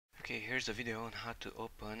Okay, here's a video on how to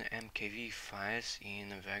open MKV files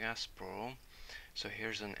in Vegas Pro. So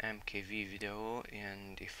here's an MKV video,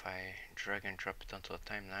 and if I drag and drop it onto a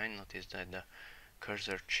timeline, notice that the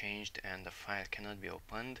cursor changed and the file cannot be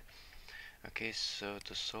opened. Okay, so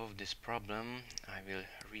to solve this problem, I will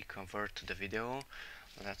reconvert the video.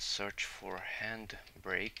 Let's search for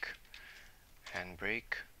Handbrake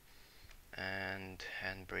and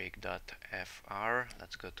handbrake.fr.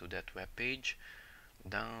 Let's go to that web page.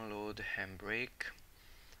 Download Handbrake.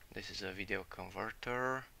 This is a video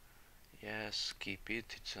converter. Yes, keep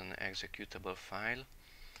it. It's an executable file.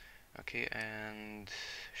 Okay, and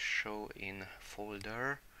show in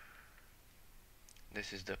folder.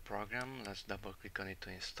 This is the program. Let's double click on it to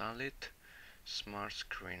install it. Smart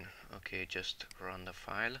screen. Okay, just run the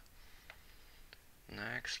file.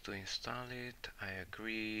 Next, to install it, I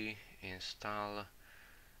agree, install,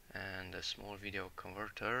 and a small video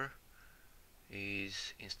converter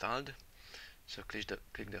is installed. So click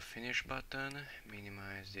the finish button,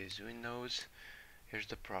 minimize these windows. Here's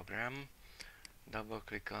the program. Double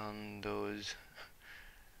click on those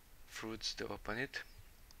fruits to open it.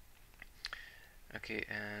 Okay,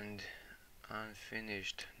 and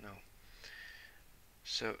unfinished, no.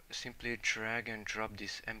 So simply drag and drop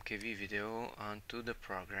this MKV video onto the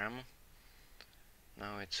program.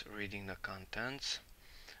 Now it's reading the contents,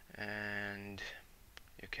 and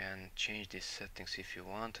you can change these settings if you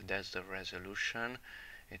want. That's the resolution.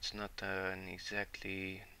 It's not an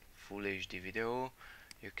exactly full HD video.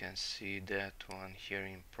 You can see that one here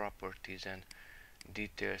in properties and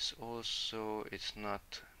details. Also, it's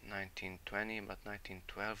not 1920 but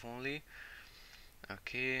 1912 only.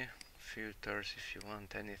 Okay, filters if you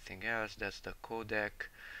want anything else. That's the codec,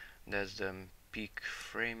 that's the peak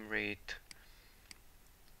frame rate,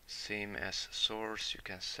 same as source, you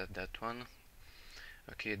can set that one.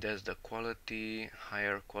 Okay, that's the quality,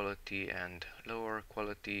 higher quality and lower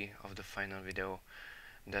quality of the final video.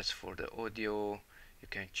 That's for the audio. You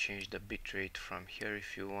can change the bitrate from here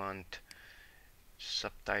if you want,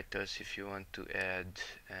 subtitles if you want to add,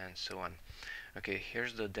 and so on. Okay,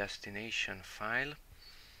 here's the destination file.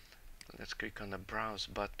 Let's click on the browse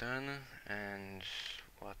button and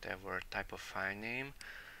whatever type of file name.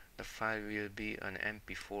 The file will be an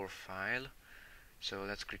MP4 file. So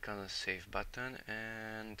let's click on the save button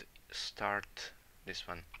and start this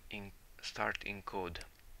one, start encode.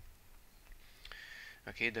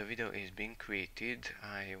 Okay, the video is being created.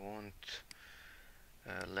 I won't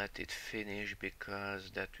let it finish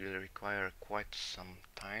because that will require quite some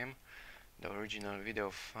time. The original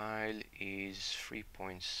video file is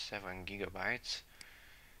 3.7 gigabytes.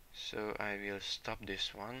 So I will stop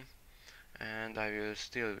this one, and I will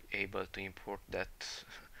still able to import that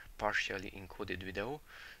partially encoded video.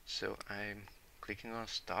 So I'm clicking on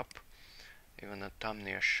stop. Even a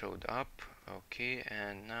thumbnail showed up. Okay,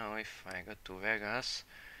 and now if I go to Vegas,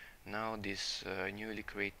 now this newly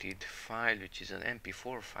created file, which is an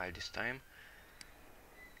MP4 file this time,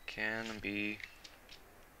 can be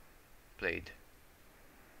played.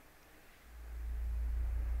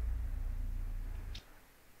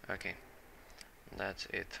 Okay, that's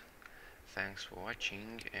it. Thanks for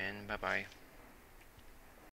watching, and bye bye.